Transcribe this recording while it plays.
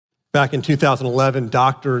Back in 2011,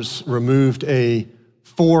 doctors removed a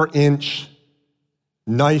 4-inch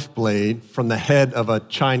knife blade from the head of a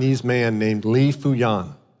Chinese man named Li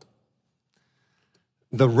Fuyan.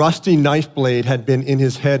 The rusty knife blade had been in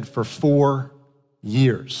his head for 4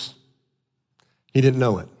 years. He didn't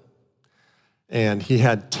know it. And he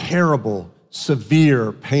had terrible,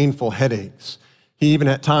 severe, painful headaches. He even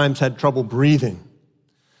at times had trouble breathing.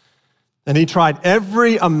 And he tried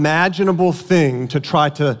every imaginable thing to try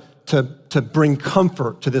to bring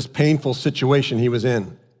comfort to this painful situation he was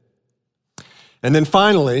in. And then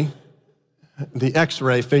finally, the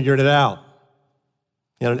x-ray figured it out.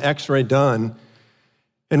 He had an x-ray done.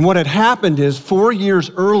 And what had happened is 4 years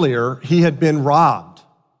earlier, he had been robbed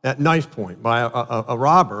at knife point by a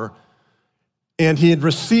robber, and he had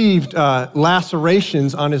received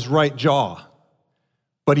lacerations on his right jaw.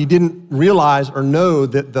 But he didn't realize or know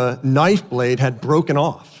that the knife blade had broken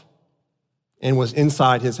off and was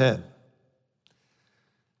inside his head.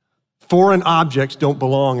 Foreign objects don't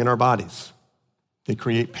belong in our bodies. They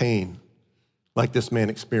create pain, like this man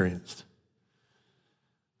experienced.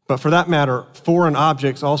 But for that matter, foreign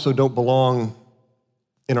objects also don't belong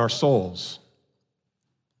in our souls.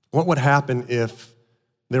 What would happen if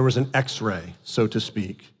there was an x-ray, so to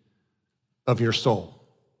speak, of your soul?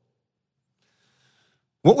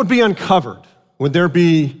 What would be uncovered? Would there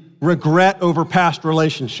be regret over past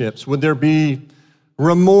relationships? Would there be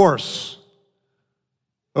remorse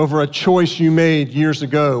over a choice you made years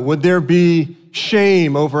ago? Would there be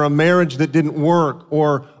shame over a marriage that didn't work,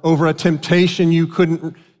 or over a temptation you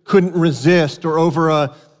couldn't resist, or over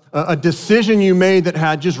a decision you made that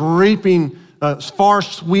had just reaping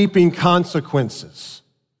far-sweeping consequences?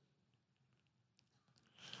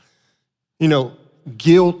 You know,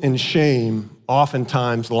 guilt and shame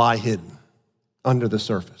oftentimes lie hidden under the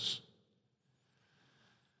surface.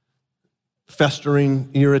 Festering,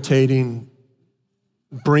 irritating,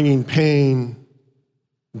 bringing pain,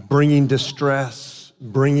 bringing distress,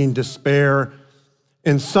 bringing despair.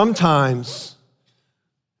 And sometimes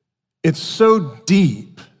it's so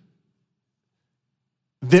deep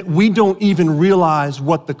that we don't even realize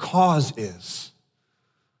what the cause is.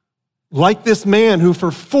 Like this man who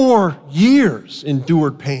for 4 years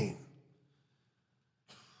endured pain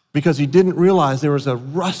because he didn't realize there was a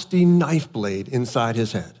rusty knife blade inside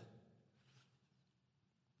his head.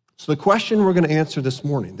 So the question we're going to answer this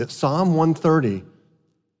morning, that Psalm 130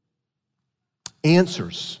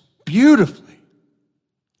 answers beautifully,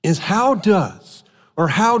 is how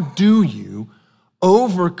do you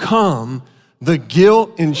overcome the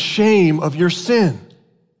guilt and shame of your sin?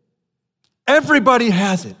 Everybody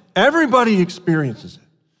has it. Everybody experiences it.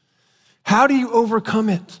 How do you overcome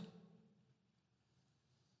it?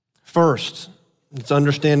 First, it's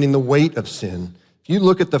understanding the weight of sin. If you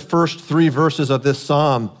look at the first 3 verses of this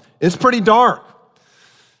psalm, it's pretty dark.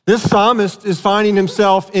 This psalmist is finding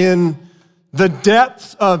himself in the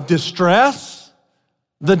depths of distress,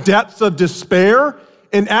 the depths of despair.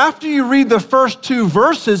 And after you read the first 2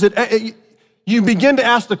 verses, you begin to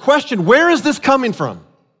ask the question, where is this coming from?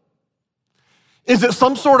 Is it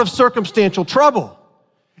some sort of circumstantial trouble?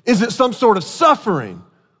 Is it some sort of suffering?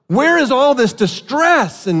 Where is all this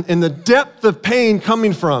distress and the depth of pain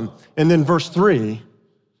coming from? And then verse 3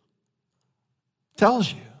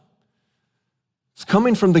 tells you it's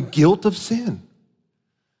coming from the guilt of sin.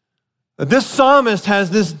 This psalmist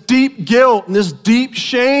has this deep guilt and this deep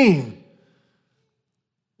shame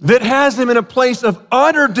that has him in a place of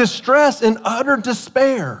utter distress and utter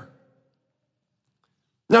despair.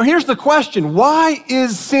 Now here's the question, why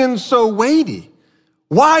is sin so weighty?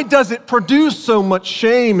 Why does it produce so much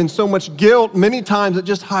shame and so much guilt? Many times it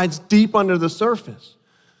just hides deep under the surface.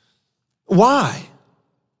 Why?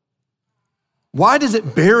 Why does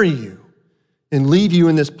it bury you and leave you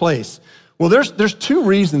in this place? Well, there's 2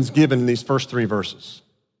 reasons given in these first 3 verses.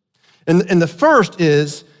 And the first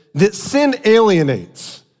is that sin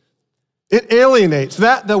alienates. It alienates.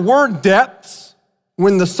 That the word depths,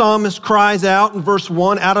 when the psalmist cries out in verse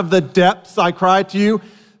 1, out of the depths I cry to you,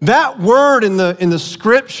 that word in the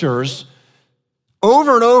scriptures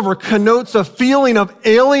over and over connotes a feeling of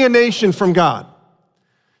alienation from God.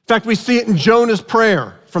 In fact, we see it in Jonah's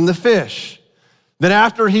prayer from the fish, that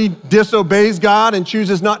after he disobeys God and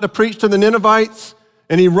chooses not to preach to the Ninevites,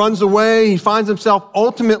 and he runs away, he finds himself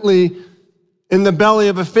ultimately in the belly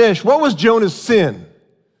of a fish. What was Jonah's sin?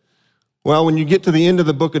 Well, when you get to the end of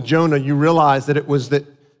the book of Jonah, you realize that it was that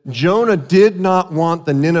Jonah did not want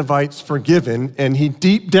the Ninevites forgiven, and he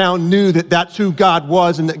deep down knew that that's who God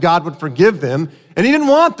was and that God would forgive them, and he didn't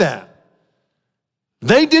want that.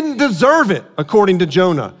 They didn't deserve it, according to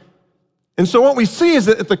Jonah. And so what we see is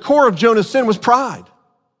that at the core of Jonah's sin was pride.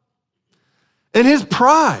 And his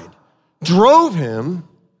pride drove him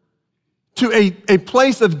to a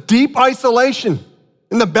place of deep isolation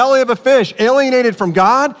in the belly of a fish, alienated from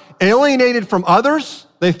God, alienated from others.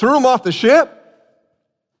 They threw him off the ship.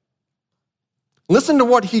 Listen to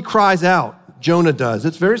what he cries out, Jonah does.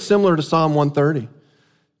 It's very similar to Psalm 130.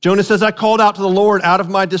 Jonah says, I called out to the Lord out of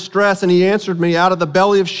my distress, and he answered me. Out of the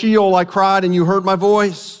belly of Sheol I cried, and you heard my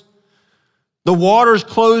voice. The waters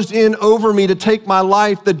closed in over me to take my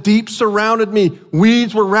life. The deep surrounded me.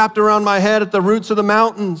 Weeds were wrapped around my head at the roots of the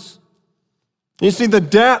mountains. You see, the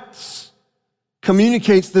depths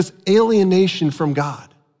communicates this alienation from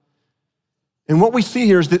God. And what we see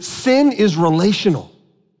here is that sin is relational.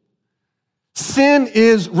 Sin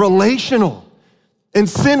is relational. And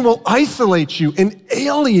sin will isolate you and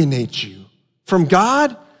alienate you from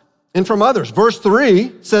God and from others. Verse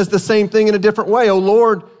 3 says the same thing in a different way. Oh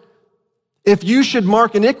Lord, if you should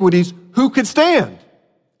mark iniquities, who could stand?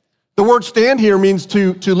 The word stand here means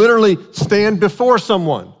to literally stand before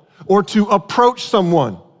someone or to approach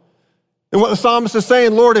someone. And what the psalmist is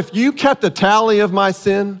saying, Lord, if you kept a tally of my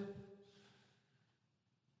sin,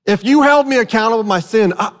 if you held me accountable for my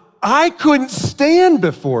sin, I couldn't stand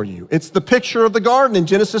before you. It's the picture of the garden in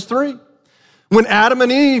Genesis 3. When Adam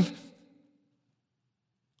and Eve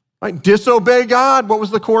disobey God, what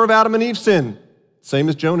was the core of Adam and Eve's sin? Same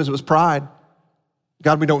as Jonah's, it was pride.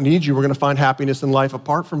 God, we don't need you. We're going to find happiness in life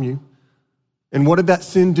apart from you. And what did that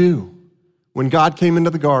sin do? When God came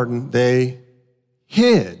into the garden, they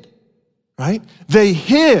hid, right? They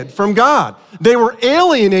hid from God. They were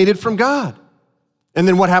alienated from God. And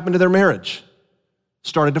then what happened to their marriage?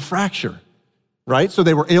 Started to fracture, right? So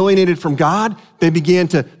they were alienated from God. They began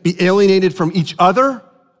to be alienated from each other,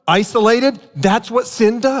 isolated. That's what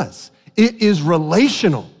sin does. It is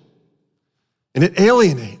relational, and it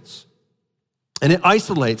alienates, and it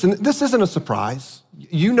isolates. And this isn't a surprise.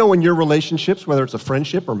 You know in your relationships, whether it's a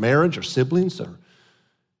friendship or marriage or siblings, or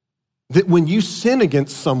that when you sin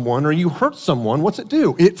against someone or you hurt someone, what's it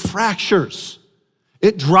do? It fractures.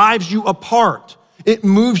 It drives you apart. It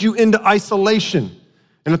moves you into isolation.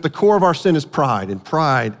 And at the core of our sin is pride, and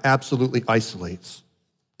pride absolutely isolates,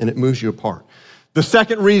 and it moves you apart. The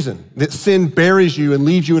second reason that sin buries you and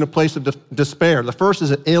leaves you in a place of despair, the first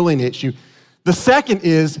is it alienates you. The second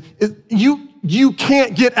is you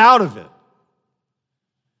can't get out of it.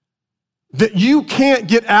 That you can't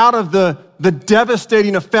get out of the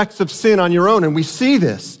devastating effects of sin on your own. And we see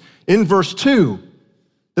this in verse 2,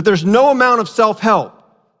 that there's no amount of self-help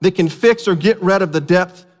that can fix or get rid of the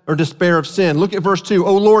depth or despair of sin. Look at verse 2.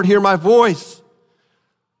 Oh Lord, hear my voice.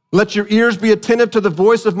 Let your ears be attentive to the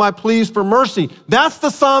voice of my pleas for mercy. That's the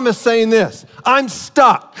psalmist saying this. I'm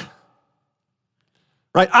stuck,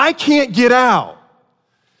 right? I can't get out.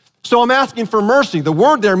 So I'm asking for mercy. The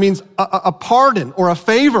word there means a pardon or a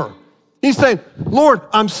favor. He's saying, Lord,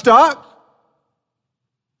 I'm stuck.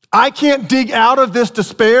 I can't dig out of this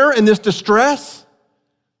despair and this distress.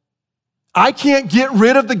 I can't get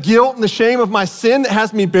rid of the guilt and the shame of my sin that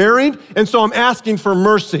has me buried, and so I'm asking for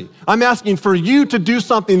mercy. I'm asking for you to do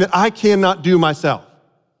something that I cannot do myself.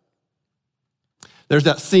 There's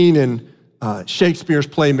that scene in Shakespeare's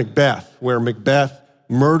play Macbeth, where Macbeth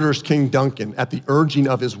murders King Duncan at the urging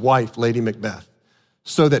of his wife, Lady Macbeth,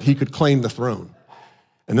 so that he could claim the throne.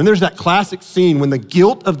 And then there's that classic scene when the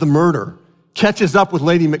guilt of the murder catches up with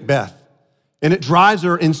Lady Macbeth, and it drives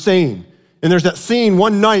her insane. And there's that scene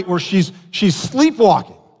one night where she's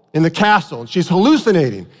sleepwalking in the castle, and she's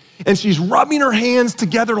hallucinating, and she's rubbing her hands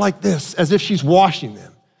together like this, as if she's washing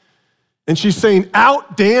them. And she's saying,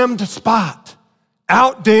 out damned spot,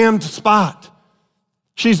 out damned spot.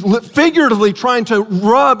 She's figuratively trying to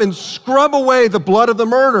rub and scrub away the blood of the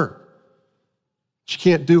murder. She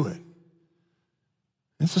can't do it.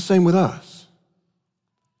 It's the same with us.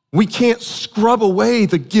 We can't scrub away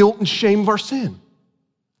the guilt and shame of our sin.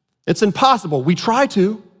 It's impossible. We try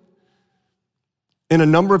to in a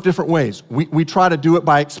number of different ways. We try to do it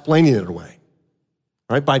by explaining it away,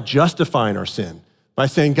 right? By justifying our sin, by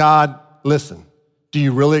saying, God, listen, do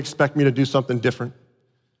you really expect me to do something different?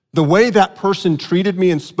 The way that person treated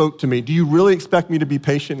me and spoke to me, do you really expect me to be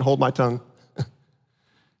patient and hold my tongue?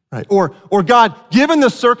 Right? Or God, given the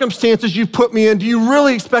circumstances you've put me in, do you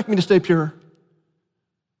really expect me to stay pure?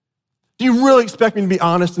 Do you really expect me to be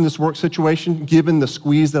honest in this work situation, given the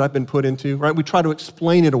squeeze that I've been put into, right? We try to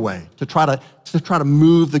explain it away, to try to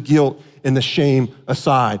move the guilt and the shame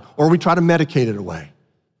aside, or we try to medicate it away,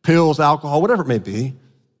 pills, alcohol, whatever it may be,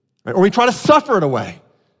 right? Or we try to suffer it away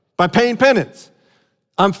by paying penance.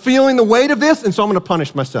 I'm feeling the weight of this, and so I'm going to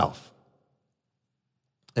punish myself.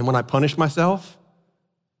 And when I punish myself,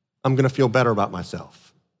 I'm going to feel better about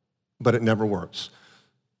myself, but it never works.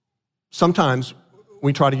 sometimes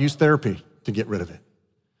we try to use therapy to get rid of it.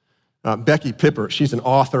 Becky Pippert, she's an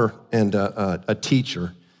author and a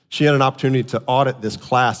teacher. She had an opportunity to audit this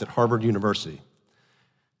class at Harvard University.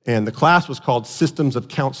 And the class was called Systems of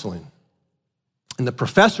Counseling. And the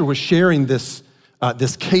professor was sharing this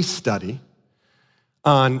case study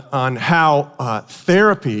on how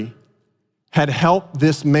therapy had helped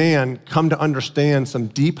this man come to understand some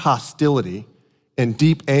deep hostility and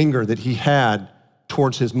deep anger that he had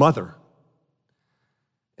towards his mother.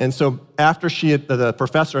 And so after the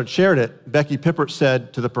professor had shared it, Becky Pippert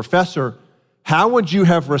said to the professor, how would you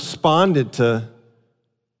have responded to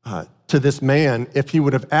this man if he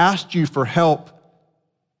would have asked you for help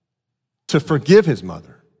to forgive his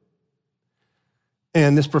mother?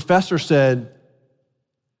 And this professor said,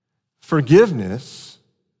 forgiveness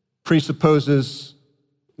presupposes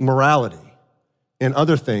morality and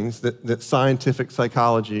other things that scientific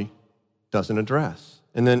psychology doesn't address.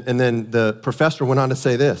 And then the professor went on to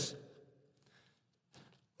say this: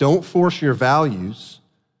 don't force your values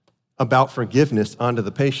about forgiveness onto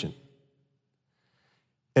the patient.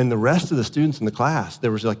 And the rest of the students in the class,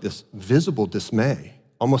 there was like this visible dismay,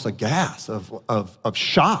 almost a gasp of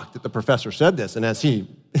shock that the professor said this. And as he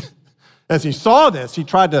saw this, he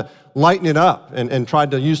tried to lighten it up and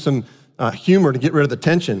tried to use some humor to get rid of the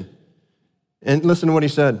tension. And listen to what he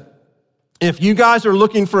said. If you guys are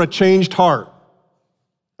looking for a changed heart,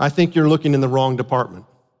 I think you're looking in the wrong department.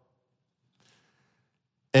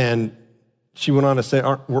 And she went on to say,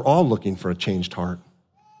 we're all looking for a changed heart.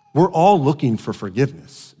 We're all looking for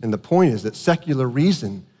forgiveness. And the point is that secular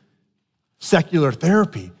reason, secular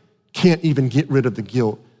therapy can't even get rid of the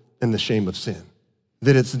guilt and the shame of sin.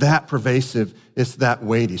 That it's that pervasive, it's that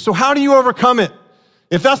weighty. So how do you overcome it?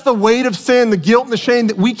 If that's the weight of sin, the guilt and the shame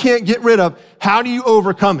that we can't get rid of, how do you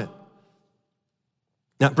overcome it?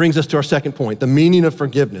 That brings us to our second point, the meaning of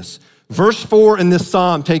forgiveness. Verse 4 in this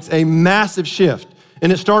psalm takes a massive shift,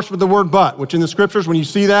 and it starts with the word but, which in the scriptures, when you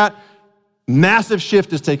see that, massive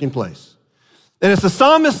shift is taking place. And it's the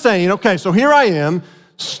psalmist saying, okay, so here I am,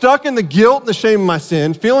 stuck in the guilt and the shame of my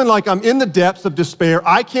sin, feeling like I'm in the depths of despair.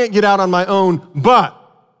 I can't get out on my own, but,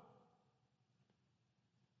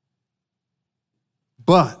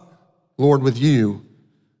 Lord, with you,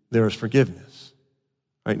 there is forgiveness.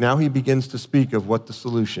 Right now he begins to speak of what the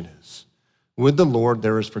solution is. With the Lord,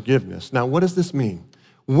 there is forgiveness. Now, what does this mean?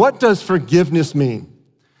 What does forgiveness mean?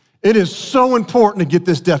 It is so important to get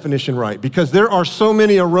this definition right because there are so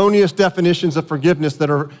many erroneous definitions of forgiveness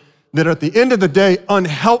that are at the end of the day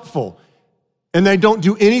unhelpful, and they don't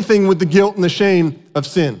do anything with the guilt and the shame of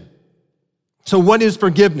sin. So what is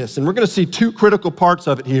forgiveness? And we're going to see two critical parts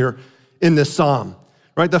of it here in this psalm.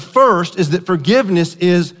 Right? The first is that forgiveness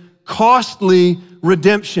is costly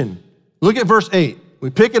redemption. Look at verse 8. We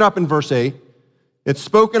pick it up in verse 8. It's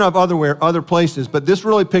spoken of other places, but this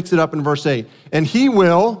really picks it up in verse 8. And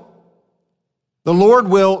the Lord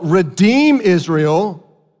will redeem Israel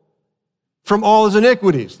from all his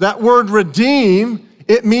iniquities. That word redeem,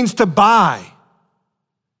 it means to buy.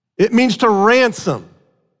 It means to ransom.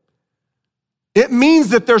 It means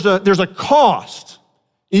that there's a cost,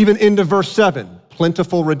 even into verse 7.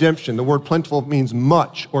 Plentiful redemption. The word plentiful means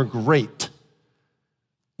much or great.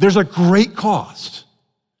 There's a great cost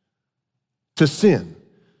to sin.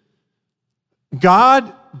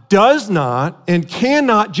 God does not and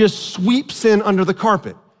cannot just sweep sin under the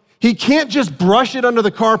carpet. He can't just brush it under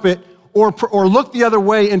the carpet or look the other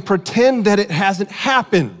way and pretend that it hasn't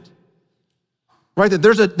happened. Right? That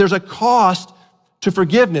there's a cost to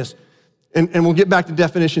forgiveness. And we'll get back to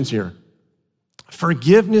definitions here.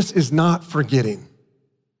 Forgiveness is not forgetting.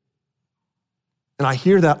 And I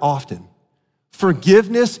hear that often.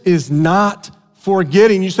 Forgiveness is not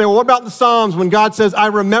forgetting. You say, well, what about the Psalms when God says, I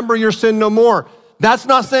remember your sin no more? That's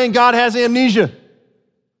not saying God has amnesia,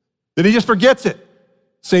 that he just forgets it.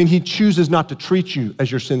 Saying he chooses not to treat you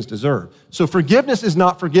as your sins deserve. So forgiveness is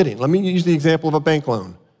not forgetting. Let me use the example of a bank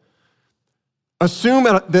loan. Assume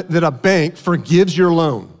that a bank forgives your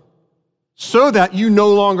loan so that you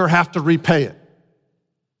no longer have to repay it.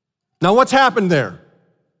 Now, what's happened there?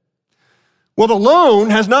 Well, the loan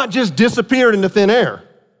has not just disappeared into thin air.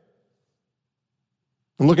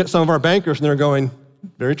 I'm looking at some of our bankers and they're going,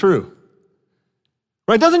 very true.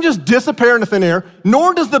 Right? It doesn't just disappear into thin air,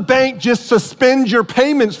 nor does the bank just suspend your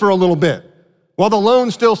payments for a little bit while the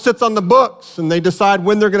loan still sits on the books and they decide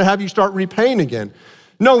when they're going to have you start repaying again.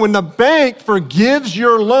 No, when the bank forgives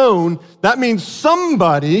your loan, that means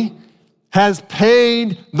somebody has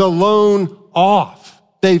paid the loan off.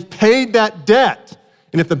 They've paid that debt.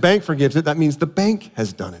 And if the bank forgives it, that means the bank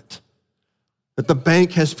has done it. That the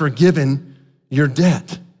bank has forgiven your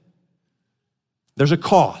debt. There's a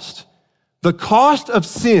cost. The cost of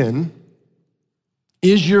sin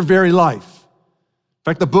is your very life. In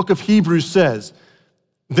fact, the book of Hebrews says,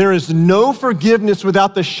 there is no forgiveness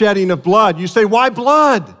without the shedding of blood. You say, why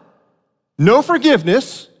blood? No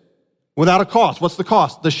forgiveness without a cost. What's the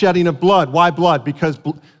cost? The shedding of blood. Why blood? Because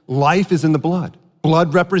life is in the blood.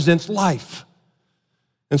 Blood represents life.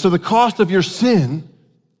 And so the cost of your sin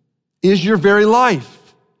is your very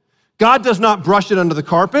life. God does not brush it under the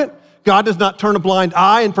carpet. God does not turn a blind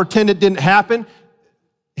eye and pretend it didn't happen.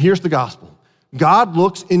 Here's the gospel. God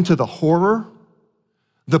looks into the horror,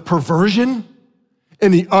 the perversion,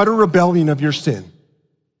 and the utter rebellion of your sin.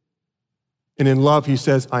 And in love, he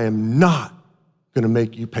says, I am not going to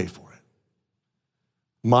make you pay for it.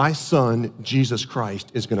 My son, Jesus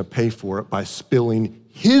Christ, is going to pay for it by spilling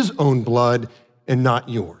his own blood and not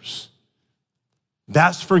yours.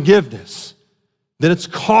 That's forgiveness. That it's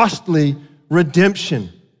costly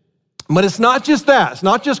redemption. But it's not just that. It's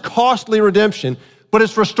not just costly redemption, but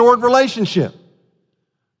it's restored relationship.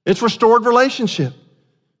 It's restored relationship.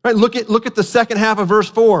 Right? Look at the second half of verse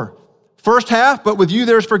 4. First half, but with you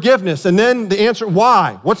there's forgiveness. And then the answer,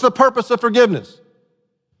 why? What's the purpose of forgiveness?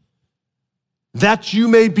 That you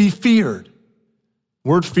may be feared.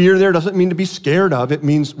 Word fear there doesn't mean to be scared of. It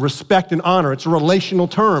means respect and honor. It's a relational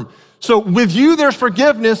term. So with you there's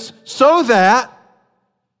forgiveness so that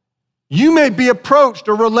you may be approached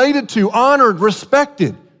or related to, honored,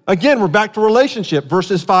 respected. Again, we're back to relationship,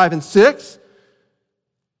 verses 5 and 6.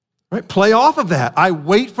 Right? Play off of that. I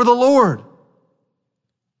wait for the Lord.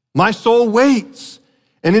 My soul waits,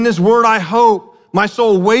 and in his word I hope. My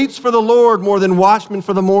soul waits for the Lord more than watchmen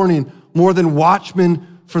for the morning, more than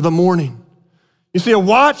watchmen for the morning. You see, a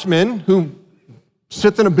watchman who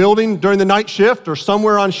sits in a building during the night shift or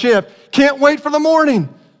somewhere on shift can't wait for the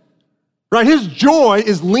morning. Right? His joy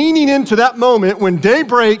is leaning into that moment when day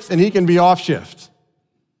breaks and he can be off shift.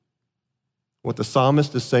 What the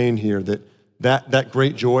psalmist is saying here, that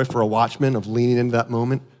great joy for a watchman of leaning into that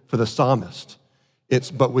moment, for the psalmist,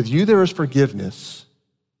 but with you there is forgiveness.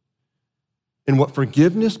 And what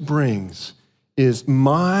forgiveness brings is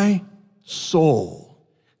my soul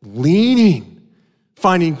leaning,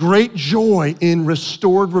 finding great joy in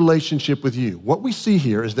restored relationship with you. What we see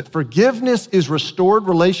here is that forgiveness is restored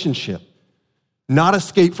relationship, not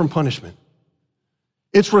escape from punishment.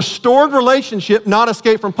 It's restored relationship, not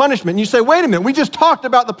escape from punishment. And you say, wait a minute, we just talked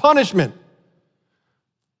about the punishment.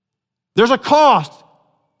 There's a cost.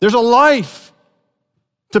 There's a life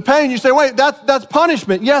to pay. And you say, wait, that's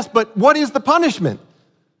punishment. Yes, but what is the punishment?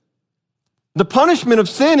 The punishment of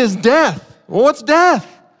sin is death. Well, what's death?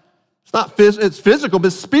 It's not it's physical, but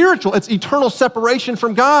it's spiritual. It's eternal separation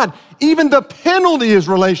from God. Even the penalty is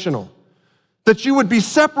relational. That you would be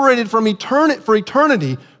separated for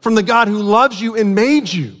eternity from the God who loves you and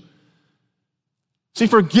made you. See,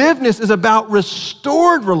 forgiveness is about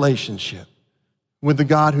restored relationship with the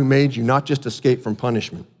God who made you, not just escape from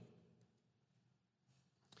punishment.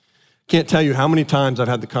 Can't tell you how many times I've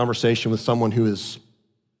had the conversation with someone who is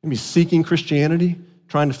maybe seeking Christianity,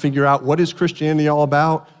 trying to figure out what is Christianity all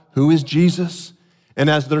about, who is Jesus, and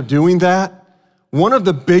as they're doing that, one of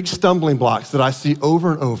the big stumbling blocks that I see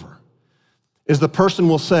over and over is the person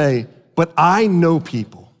will say, but I know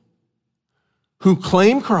people who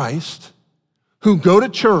claim Christ, who go to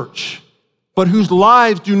church, but whose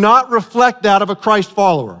lives do not reflect that of a Christ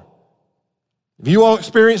follower. Have you all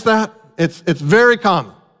experienced that? It's very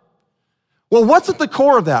common. Well, what's at the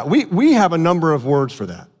core of that? We have a number of words for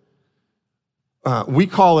that. We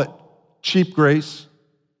call it cheap grace,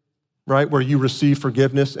 right? Where you receive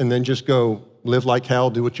forgiveness and then just go live like hell,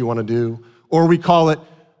 do what you want to do. Or we call it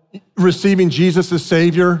receiving Jesus as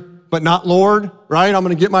Savior, but not Lord, right? I'm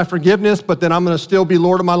going to get my forgiveness, but then I'm going to still be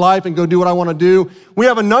Lord of my life and go do what I want to do. We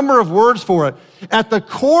have a number of words for it. At the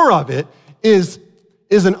core of it is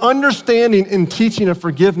an understanding and teaching of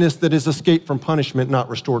forgiveness that is escape from punishment, not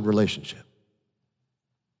restored relationship.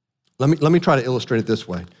 Let me try to illustrate it this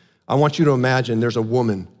way. I want you to imagine there's a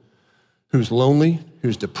woman who's lonely,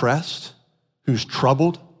 who's depressed, who's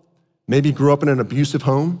troubled, maybe grew up in an abusive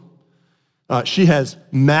home. She has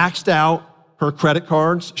maxed out her credit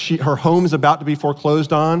cards. Her home is about to be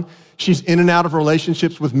foreclosed on. She's in and out of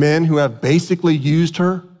relationships with men who have basically used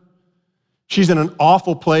her. She's in an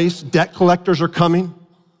awful place. Debt collectors are coming.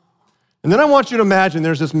 And then I want you to imagine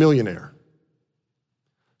there's this millionaire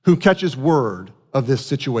who catches word of this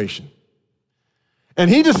situation. And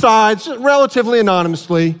he decides, relatively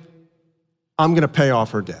anonymously, I'm going to pay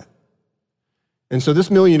off her debt. And so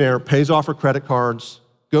this millionaire pays off her credit cards,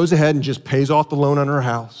 goes ahead and just pays off the loan on her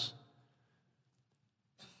house.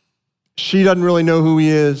 She doesn't really know who he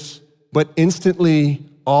is, but instantly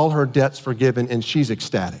all her debt's forgiven and she's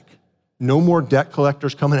ecstatic. No more debt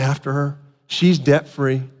collectors coming after her. She's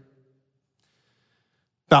debt-free.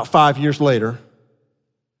 About 5 years later,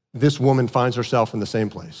 this woman finds herself in the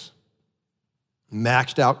same place.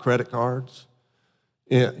 Maxed out credit cards,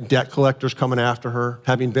 debt collectors coming after her,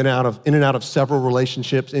 having been in and out of several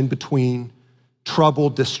relationships in between,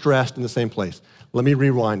 troubled, distressed in the same place. Let me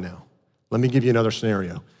rewind now. Let me give you another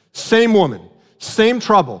scenario. Same woman, same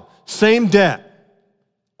trouble, same debt.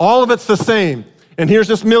 All of it's the same. And here's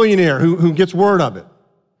this millionaire who gets word of it.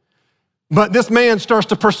 But this man starts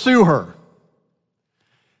to pursue her.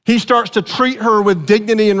 He starts to treat her with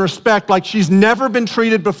dignity and respect like she's never been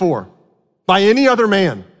treated before by any other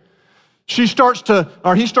man. He starts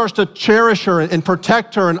to cherish her and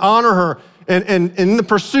protect her and honor her. And in the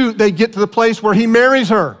pursuit, they get to the place where he marries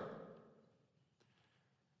her.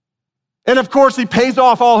 And of course, he pays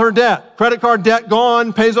off all her debt. Credit card debt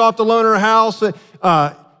gone, pays off the loan on her house.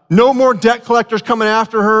 No more debt collectors coming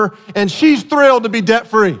after her. And she's thrilled to be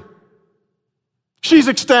debt-free. She's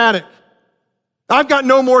ecstatic. I've got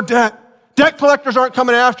no more debt. Debt collectors aren't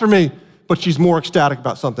coming after me. But she's more ecstatic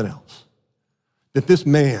about something else. That this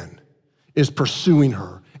man is pursuing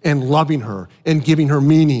her and loving her and giving her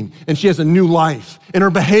meaning. And she has a new life. And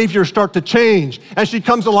her behaviors start to change as she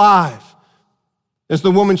comes alive as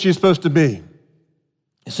the woman she's supposed to be.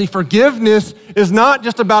 You see, forgiveness is not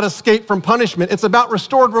just about escape from punishment. It's about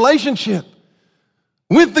restored relationship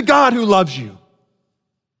with the God who loves you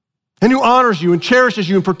and who honors you and cherishes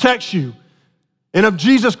you and protects you, and of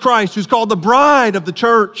Jesus Christ, who's called the bride of the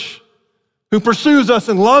church, who pursues us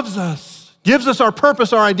and loves us, gives us our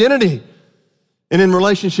purpose, our identity, and in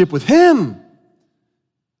relationship with him.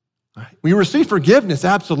 Right? We receive forgiveness,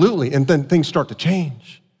 absolutely, and then things start to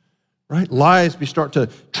change, right? Lives start to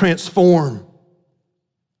transform.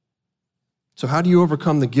 So how do you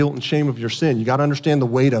overcome the guilt and shame of your sin? You got to understand the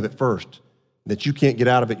weight of it first, that you can't get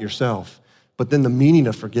out of it yourself, but then the meaning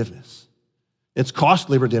of forgiveness. It's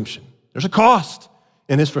costly redemption. There's a cost,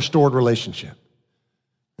 and it's restored relationship.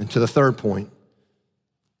 And to the third point,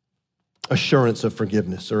 assurance of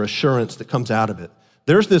forgiveness, or assurance that comes out of it.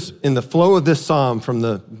 There's this, in the flow of this psalm from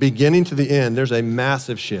the beginning to the end, there's a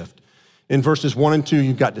massive shift. In verses 1 and 2,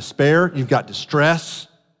 you've got despair, you've got distress.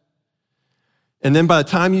 And then by the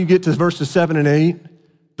time you get to verses 7 and 8,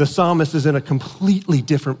 the psalmist is in a completely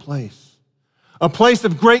different place. A place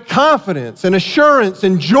of great confidence and assurance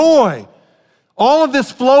and joy. All of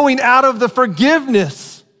this flowing out of the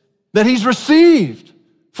forgiveness that he's received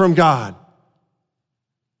from God.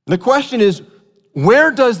 The question is, where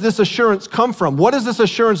does this assurance come from? What is this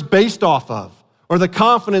assurance based off of? Or the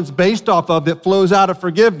confidence based off of that flows out of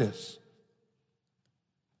forgiveness?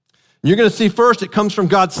 You're going to see first it comes from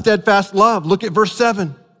God's steadfast love. Look at verse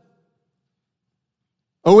 7.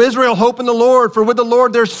 O Israel, hope in the Lord, for with the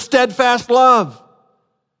Lord there's steadfast love.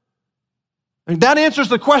 And that answers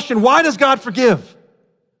the question, why does God forgive?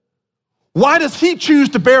 Why does he choose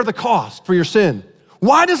to bear the cost for your sin?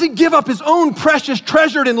 Why does he give up his own precious,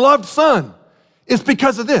 treasured, and loved son? It's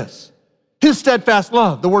because of this, his steadfast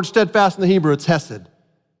love. The word steadfast in the Hebrew, it's hesed, and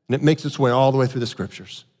it makes its way all the way through the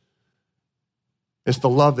scriptures. It's the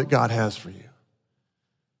love that God has for you.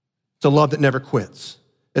 It's a love that never quits.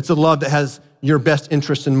 It's a love that has your best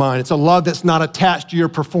interest in mind. It's a love that's not attached to your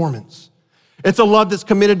performance. It's a love that's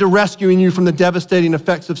committed to rescuing you from the devastating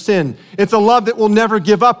effects of sin. It's a love that will never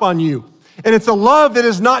give up on you. And it's a love that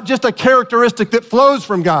is not just a characteristic that flows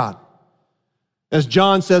from God. As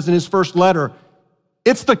John says in his first letter,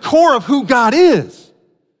 it's the core of who God is.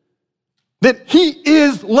 That he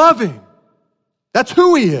is loving. That's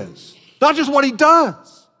who he is, not just what he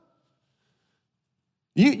does.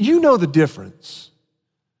 You know the difference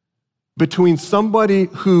between somebody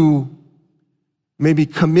who maybe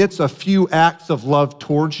commits a few acts of love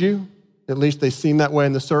towards you, at least they seem that way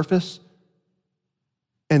on the surface,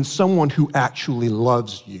 and someone who actually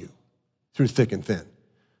loves you through thick and thin.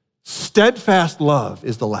 Steadfast love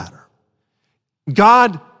is the latter.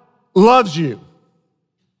 God loves you.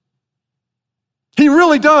 He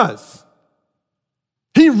really does.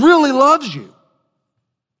 He really loves you.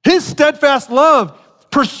 His steadfast love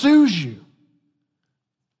pursues you.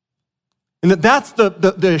 And that's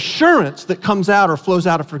the assurance that comes out or flows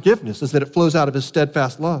out of forgiveness, is that it flows out of his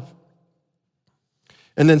steadfast love.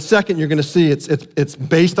 And then second, you're going to see it's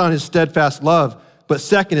based on his steadfast love, but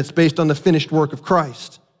second, it's based on the finished work of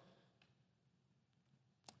Christ.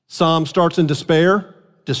 Psalm starts in despair,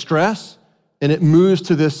 distress, and it moves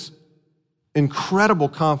to this incredible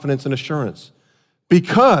confidence and assurance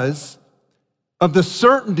because of the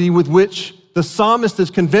certainty with which the psalmist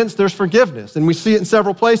is convinced there's forgiveness. And we see it in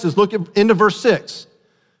several places. Look into verse 6,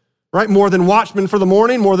 right? More than watchmen for the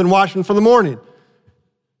morning, more than watchmen for the morning.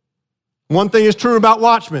 One thing is true about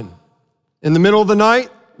watchmen. In the middle of the night,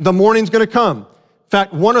 the morning's gonna come. In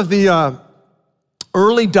fact, one of the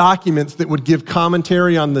early documents that would give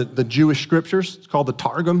commentary on the Jewish scriptures, it's called the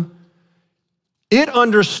Targum, it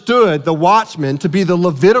understood the watchmen to be the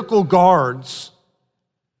Levitical guards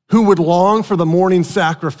who would long for the morning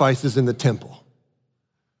sacrifices in the temple,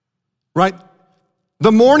 right?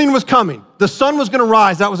 The morning was coming. The sun was gonna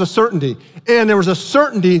rise, that was a certainty. And there was a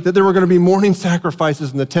certainty that there were gonna be morning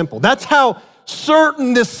sacrifices in the temple. That's how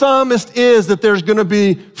certain this psalmist is that there's gonna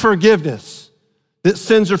be forgiveness, that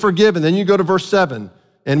sins are forgiven. Then you go to verse 7,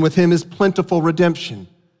 and with him is plentiful redemption.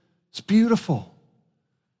 It's beautiful.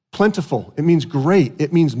 Plentiful, it means great,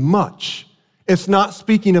 it means much. It's not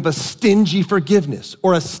speaking of a stingy forgiveness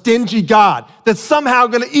or a stingy God that's somehow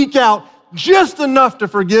gonna eke out just enough to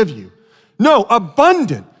forgive you. No,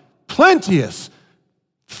 abundant, plenteous,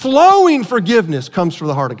 flowing forgiveness comes from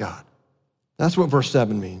the heart of God. That's what verse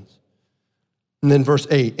 7 means. And then verse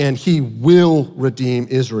 8, and he will redeem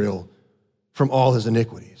Israel from all his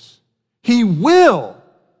iniquities. He will.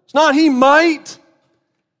 It's not he might.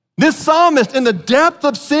 This psalmist, in the depth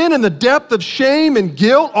of sin and the depth of shame and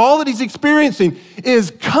guilt, all that he's experiencing,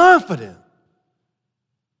 is confident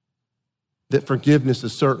that forgiveness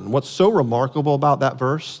is certain. What's so remarkable about that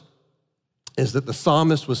verse is that the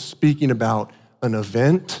psalmist was speaking about an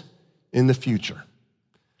event in the future,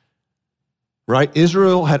 right?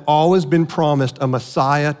 Israel had always been promised a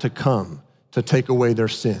Messiah to come to take away their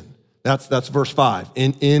sin. That's verse 5.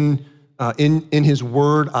 In his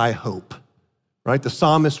word, I hope. Right? The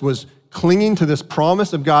psalmist was clinging to this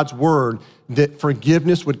promise of God's word that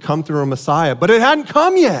forgiveness would come through a Messiah, but it hadn't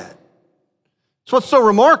come yet. That's what's so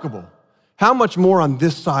remarkable. How much more on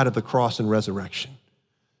this side of the cross and resurrection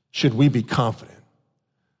should we be confident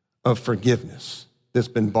of forgiveness that's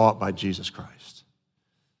been bought by Jesus Christ?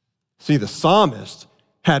 See, the psalmist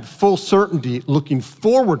had full certainty looking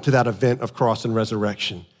forward to that event of cross and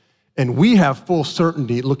resurrection, and we have full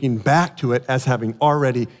certainty looking back to it as having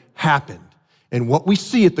already happened. And what we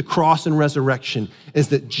see at the cross and resurrection is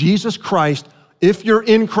that Jesus Christ, if you're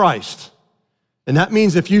in Christ, and that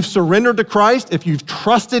means if you've surrendered to Christ, if you've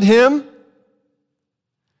trusted him,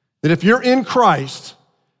 that if you're in Christ,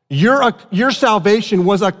 your salvation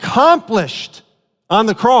was accomplished on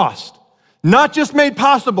the cross, not just made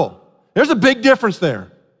possible. There's a big difference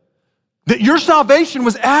there. That your salvation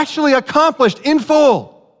was actually accomplished in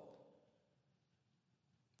full.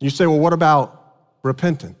 You say, well, what about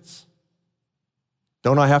repentance?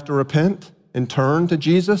 Don't I have to repent and turn to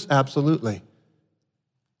Jesus? Absolutely.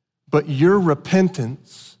 But your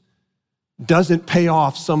repentance doesn't pay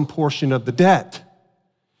off some portion of the debt.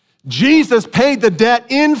 Jesus paid the debt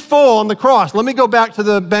in full on the cross. Let me go back to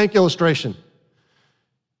the bank illustration.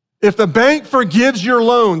 If the bank forgives your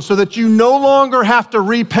loan so that you no longer have to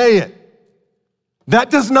repay it, that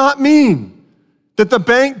does not mean that the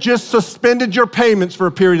bank just suspended your payments for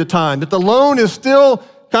a period of time, that the loan is still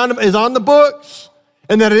is on the books,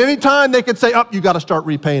 and that at any time they could say, oh, you got to start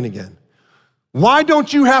repaying again. Why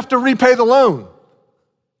don't you have to repay the loan?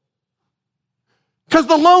 Because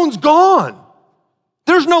the loan's gone.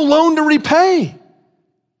 There's no loan to repay.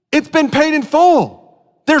 It's been paid in full.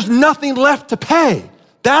 There's nothing left to pay.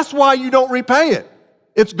 That's why you don't repay it.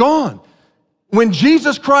 It's gone. When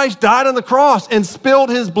Jesus Christ died on the cross and spilled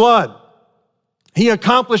his blood, he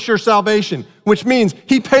accomplished your salvation, which means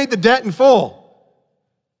he paid the debt in full.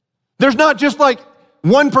 There's not just like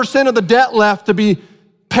 1% of the debt left to be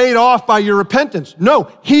paid off by your repentance.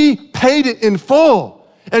 No, he paid it in full.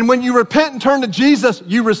 And when you repent and turn to Jesus,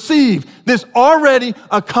 you receive this already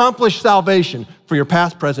accomplished salvation for your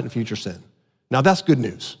past, present, and future sin. Now that's good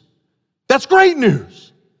news. That's great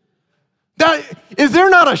news. Is there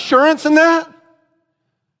not assurance in that?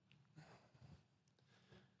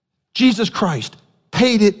 Jesus Christ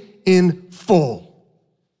paid it in full.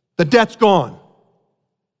 The debt's gone.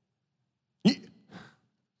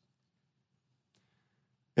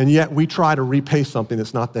 And yet we try to repay something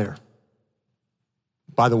that's not there.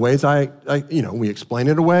 By the ways we explain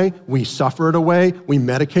it away, we suffer it away, we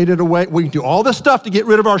medicate it away, we do all this stuff to get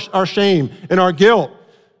rid of our shame and our guilt.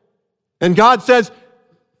 And God says,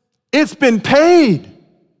 it's been paid.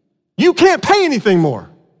 You can't pay anything more.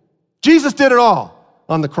 Jesus did it all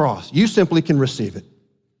on the cross. You simply can receive it.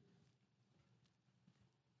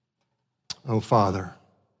 Oh, Father,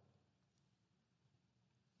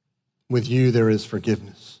 with you there is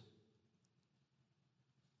forgiveness.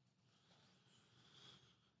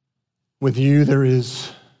 With you there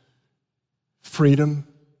is freedom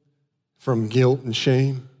from guilt and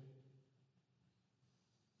shame.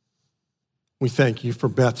 We thank you for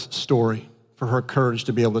Beth's story, for her courage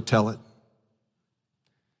to be able to tell it.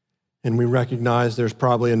 And we recognize there's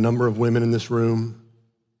probably a number of women in this room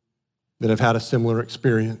that have had a similar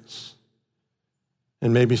experience.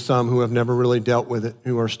 And maybe some who have never really dealt with it,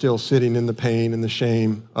 who are still sitting in the pain and the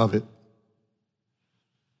shame of it.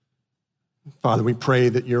 Father, we pray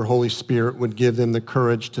that your Holy Spirit would give them the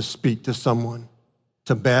courage to speak to someone,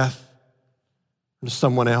 to Beth, or to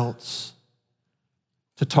someone else,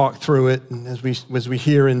 to talk through it. And as we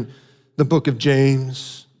hear in the book of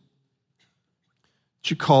James, that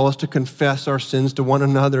you call us to confess our sins to one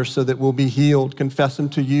another so that we'll be healed, confess them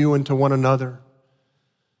to you and to one another.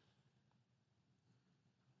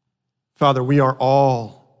 Father, we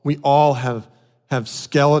all have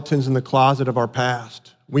skeletons in the closet of our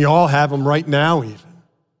past. We all have them right now even.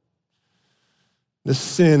 The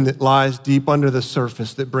sin that lies deep under the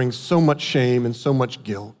surface that brings so much shame and so much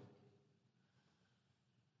guilt.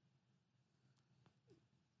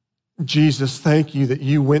 Jesus, thank you that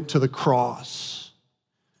you went to the cross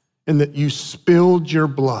and that you spilled your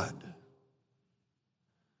blood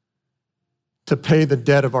to pay the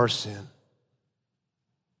debt of our sin.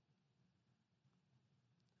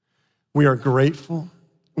 We are grateful.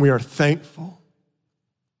 We are thankful.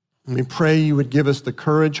 And we pray you would give us the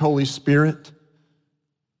courage, Holy Spirit,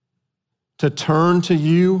 to turn to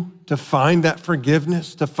you, to find that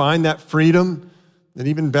forgiveness, to find that freedom that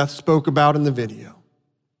even Beth spoke about in the video.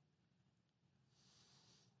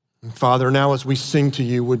 And Father, now as we sing to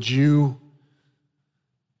you, would you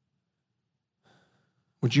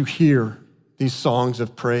hear these songs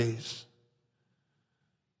of praise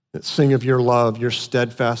that sing of your love, your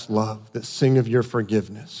steadfast love, that sing of your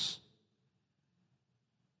forgiveness?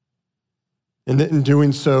 And that in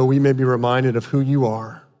doing so, we may be reminded of who you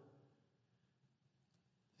are.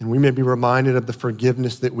 And we may be reminded of the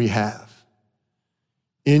forgiveness that we have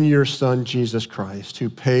in your Son, Jesus Christ,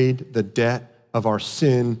 who paid the debt of our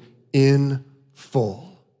sin in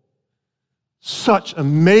full. Such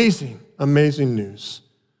amazing, amazing news.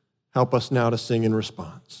 Help us now to sing in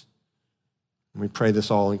response. And we pray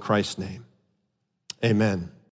this all in Christ's name. Amen.